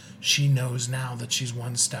average, she knows now that she's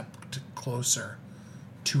one step closer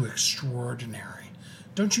to extraordinary.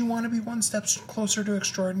 Don't you want to be one step closer to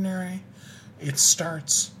extraordinary? It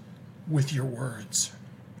starts with your words.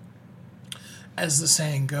 As the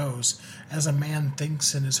saying goes, as a man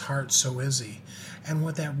thinks in his heart, so is he. And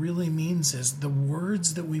what that really means is the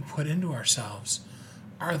words that we put into ourselves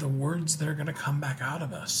are the words that are going to come back out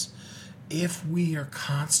of us. If we are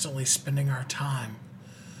constantly spending our time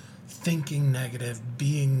thinking negative,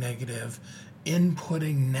 being negative,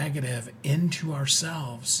 inputting negative into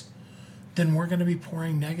ourselves, then we're going to be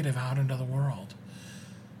pouring negative out into the world.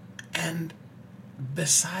 And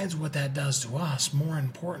besides what that does to us, more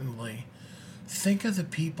importantly, think of the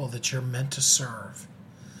people that you're meant to serve,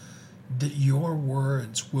 that your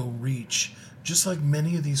words will reach, just like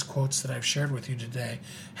many of these quotes that I've shared with you today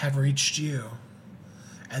have reached you.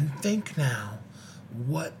 And think now,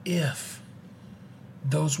 what if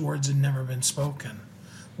those words had never been spoken?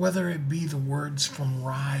 Whether it be the words from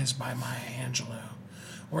Rise by Maya Angelou,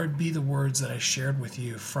 or it be the words that I shared with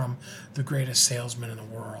you from The Greatest Salesman in the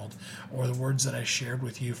World, or the words that I shared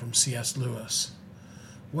with you from C.S. Lewis.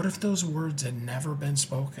 What if those words had never been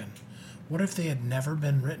spoken? What if they had never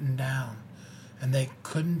been written down and they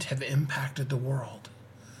couldn't have impacted the world?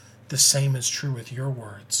 The same is true with your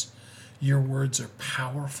words. Your words are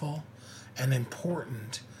powerful and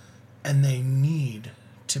important, and they need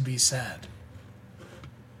to be said.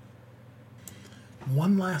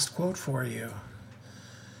 One last quote for you.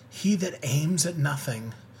 He that aims at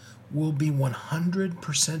nothing will be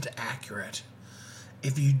 100% accurate.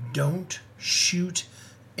 If you don't shoot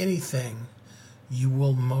anything, you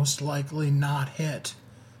will most likely not hit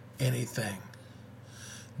anything.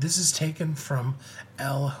 This is taken from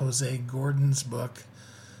L. Jose Gordon's book,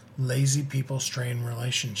 Lazy People Strain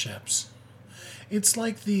Relationships. It's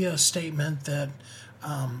like the statement that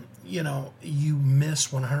you miss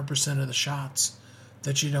 100% of the shots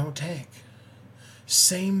that you don't take.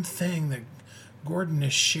 Same thing that Gordon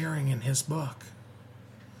is sharing in his book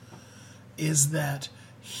is that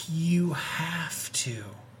you have to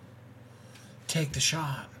take the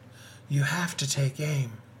shot. You have to take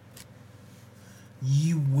aim.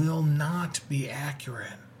 You will not be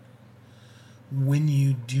accurate when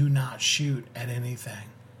you do not shoot at anything.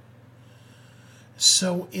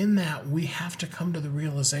 So in that, we have to come to the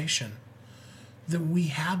realization that we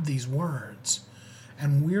have these words,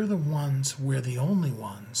 and we're the only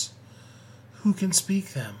ones who can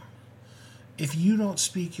speak them. If you don't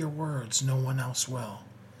speak your words, no one else will.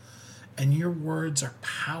 And your words are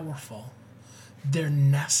powerful. They're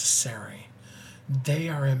necessary. They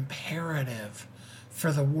are imperative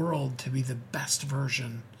for the world to be the best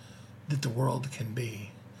version that the world can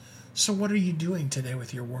be. So what are you doing today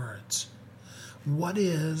with your words? What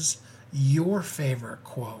is your favorite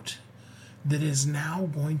quote that is now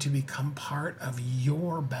going to become part of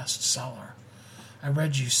your bestseller? I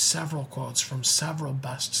read you several quotes from several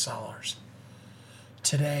bestsellers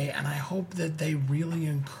today, and I hope that they really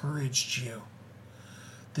encouraged you,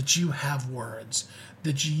 that you have words,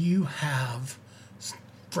 that you have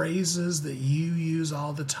phrases that you use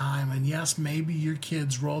all the time. And yes, maybe your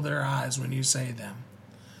kids roll their eyes when you say them.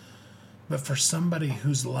 But for somebody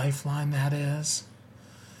whose lifeline that is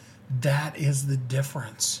the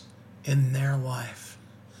difference in their life.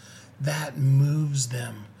 That moves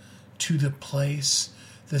them to the place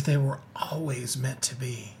that they were always meant to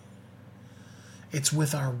be. It's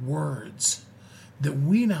with our words that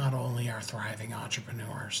we not only are thriving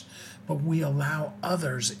entrepreneurs, but we allow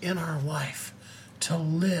others in our life to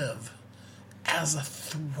live as a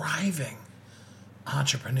thriving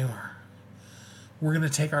entrepreneur. We're going to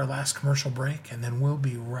take our last commercial break, and then we'll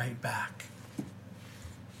be right back.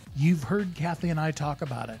 You've heard Kathy and I talk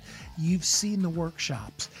about it. You've seen the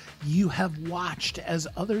workshops. You have watched as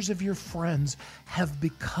others of your friends have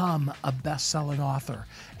become a best-selling author.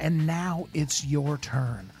 And now it's your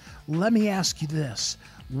turn. Let me ask you this.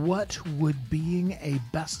 What would being a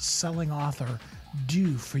best-selling author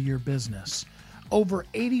do for your business? Over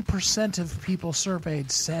 80% of people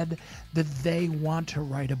surveyed said that they want to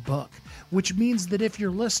write a book, which means that if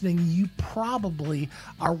you're listening, you probably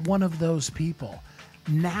are one of those people.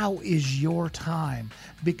 Now is your time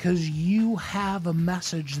because you have a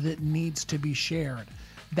message that needs to be shared.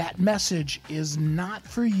 That message is not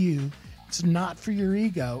for you. It's not for your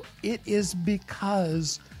ego. It is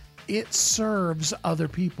because it serves other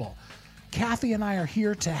people. Kathy and I are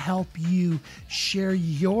here to help you share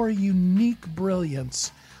your unique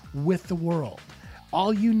brilliance with the world.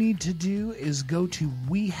 All you need to do is go to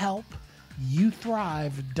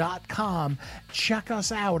WeHelpYouThrive.com, check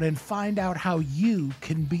us out, and find out how you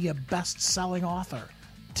can be a best-selling author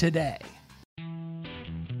today.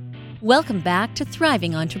 Welcome back to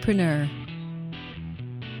Thriving Entrepreneur.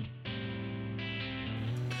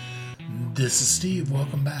 This is Steve.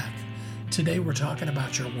 Welcome back. Today we're talking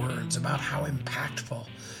about your words, about how impactful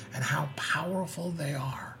and how powerful they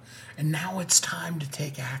are. And now it's time to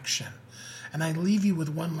take action. And I leave you with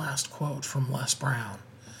one last quote from Les Brown.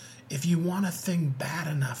 If you want a thing bad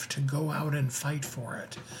enough to go out and fight for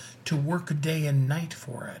it, to work day and night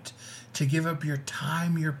for it, to give up your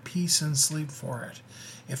time, your peace, and sleep for it,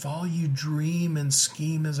 if all you dream and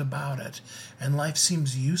scheme is about it, and life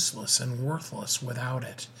seems useless and worthless without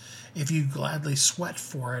it, if you gladly sweat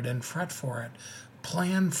for it and fret for it,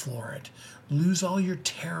 plan for it, lose all your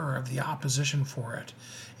terror of the opposition for it,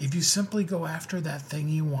 if you simply go after that thing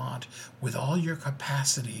you want with all your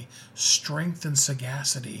capacity, strength and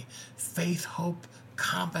sagacity, faith, hope,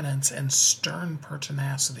 confidence, and stern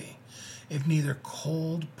pertinacity, if neither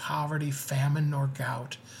cold, poverty, famine, nor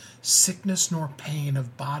gout, sickness nor pain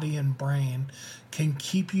of body and brain can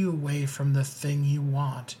keep you away from the thing you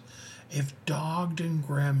want, if dogged and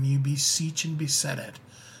grim you beseech and beset it,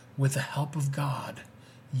 with the help of God,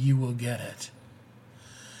 you will get it.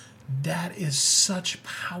 That is such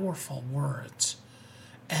powerful words,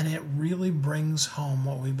 and it really brings home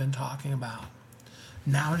what we've been talking about.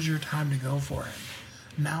 Now's your time to go for it.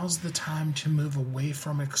 Now's the time to move away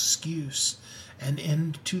from excuse and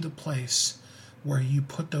into the place where you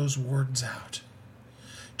put those words out.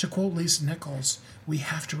 To quote Lisa Nichols, we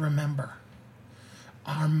have to remember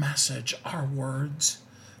our message, our words,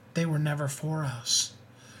 they were never for us.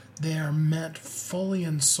 They are meant fully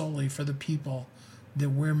and solely for the people that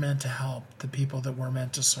we're meant to help, the people that we're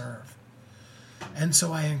meant to serve. And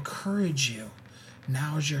so I encourage you,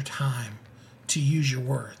 now is your time to use your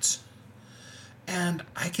words. And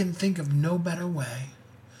I can think of no better way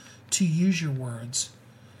to use your words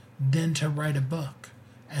than to write a book.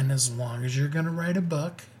 And as long as you're going to write a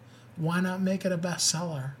book, why not make it a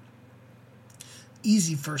bestseller?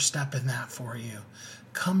 Easy first step in that for you.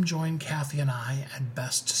 Come join Kathy and I at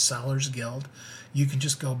Bestsellers Guild. You can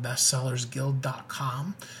just go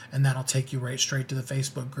bestsellersguild.com and that'll take you right straight to the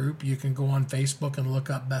Facebook group. You can go on Facebook and look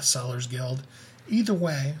up Bestsellers Guild. Either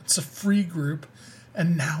way, it's a free group,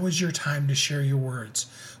 and now is your time to share your words.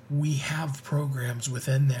 We have programs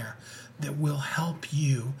within there that will help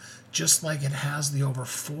you, just like it has the over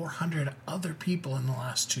 400 other people in the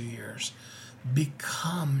last 2 years,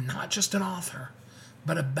 become not just an author,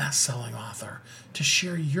 but a best-selling author, to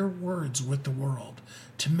share your words with the world,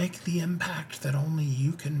 to make the impact that only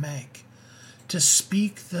you can make, to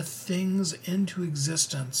speak the things into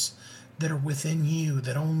existence that are within you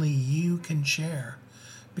that only you can share.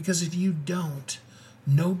 Because if you don't,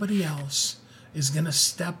 nobody else is going to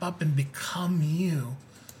step up and become you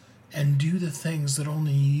and do the things that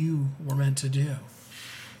only you were meant to do.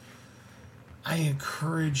 I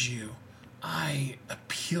encourage you. I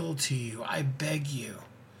appeal to you. I beg you.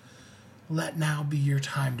 Let now be your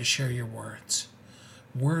time to share your words.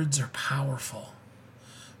 Words are powerful.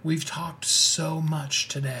 We've talked so much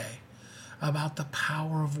today about the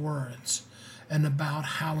power of words and about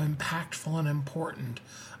how impactful and important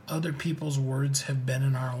other people's words have been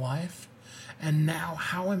in our life, and now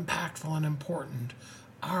how impactful and important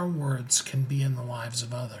our words can be in the lives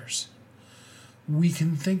of others. We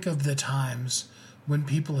can think of the times when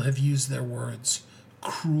people have used their words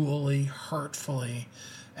cruelly, hurtfully,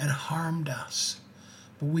 and harmed us.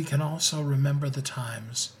 But we can also remember the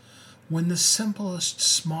times when the simplest,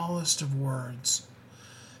 smallest of words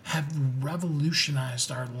have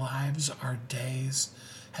revolutionized our lives, our days,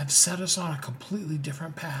 have set us on a completely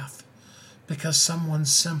different path because someone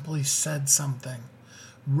simply said something,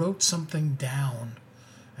 wrote something down,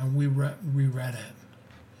 and we reread it.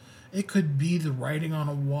 It could be the writing on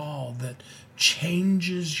a wall that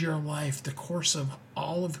changes your life, the course of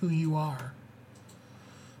all of who you are.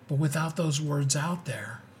 But without those words out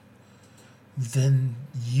there, then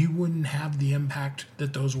you wouldn't have the impact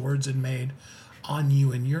that those words had made on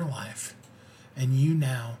you in your life. And you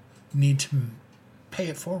now need to pay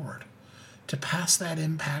it forward, to pass that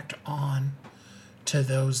impact on to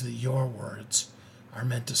those that your words are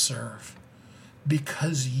meant to serve.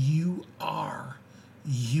 Because you are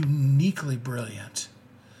uniquely brilliant.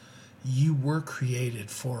 You were created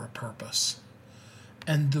for a purpose.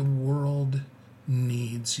 And the world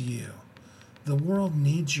needs you. The world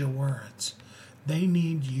needs your words. They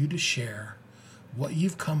need you to share what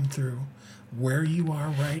you've come through, where you are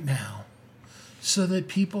right now, so that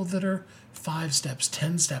people that are 5 steps,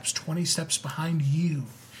 10 steps, 20 steps behind you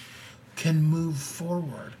can move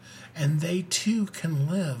forward, and they too can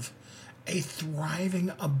live a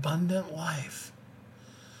thriving, abundant life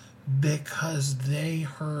because they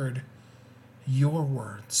heard your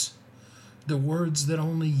words, the words that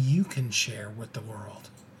only you can share with the world,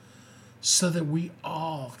 so that we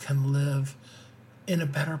all can live in a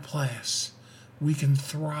better place. We can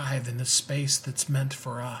thrive in the space that's meant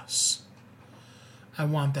for us. I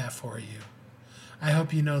want that for you. I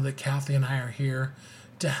hope you know that Kathy and I are here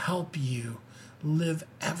to help you live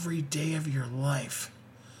every day of your life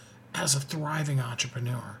as a thriving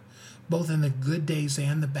entrepreneur, both in the good days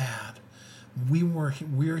and the bad.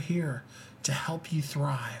 We're here to help you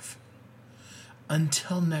thrive.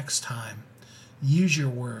 Until next time, use your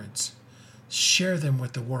words, share them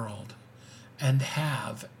with the world, and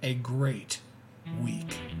have a great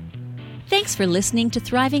week. Thanks for listening to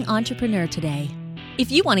Thriving Entrepreneur today. If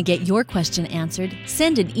you want to get your question answered,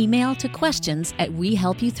 send an email to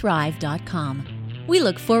questions@wehelpyouthrive.com. We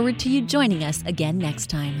look forward to you joining us again next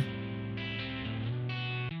time.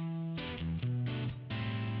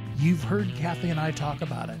 You've heard Kathy and I talk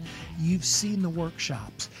about it. You've seen the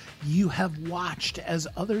workshops. You have watched as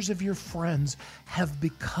others of your friends have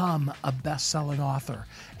become a best-selling author.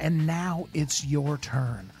 And now it's your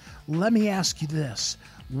turn. Let me ask you this.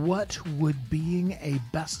 What would being a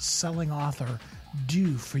best-selling author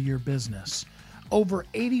do for your business? Over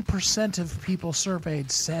 80% of people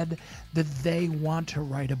surveyed said that they want to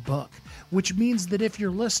write a book, which means that if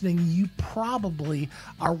you're listening, you probably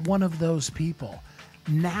are one of those people.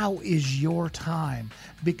 Now is your time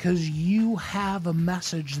because you have a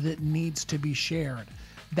message that needs to be shared.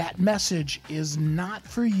 That message is not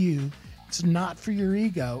for you. It's not for your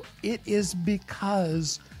ego. It is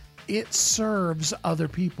because it serves other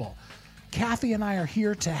people. Kathy and I are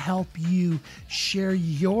here to help you share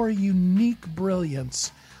your unique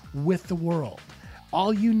brilliance with the world.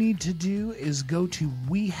 All you need to do is go to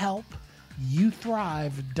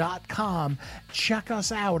youthrive.com. Check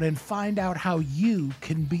us out and find out how you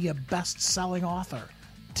can be a best-selling author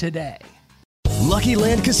today. Lucky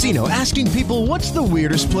Land Casino, asking people, what's the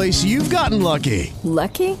weirdest place you've gotten lucky?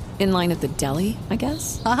 Lucky? In line at the deli, I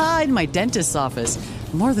guess? Aha, in my dentist's office.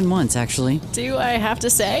 More than once, actually. Do I have to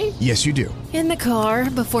say? Yes, you do. In the car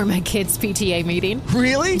before my kids' PTA meeting.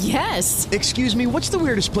 Really? Yes. Excuse me, what's the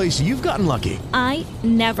weirdest place you've gotten lucky? I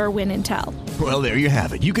never win and tell. Well, there you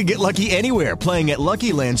have it. You can get lucky anywhere, playing at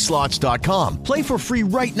LuckyLandSlots.com. Play for free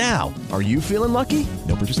right now. Are you feeling lucky?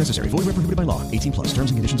 No purchase necessary. Void where prohibited by law. 18 plus.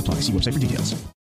 Terms and conditions apply. See website for details.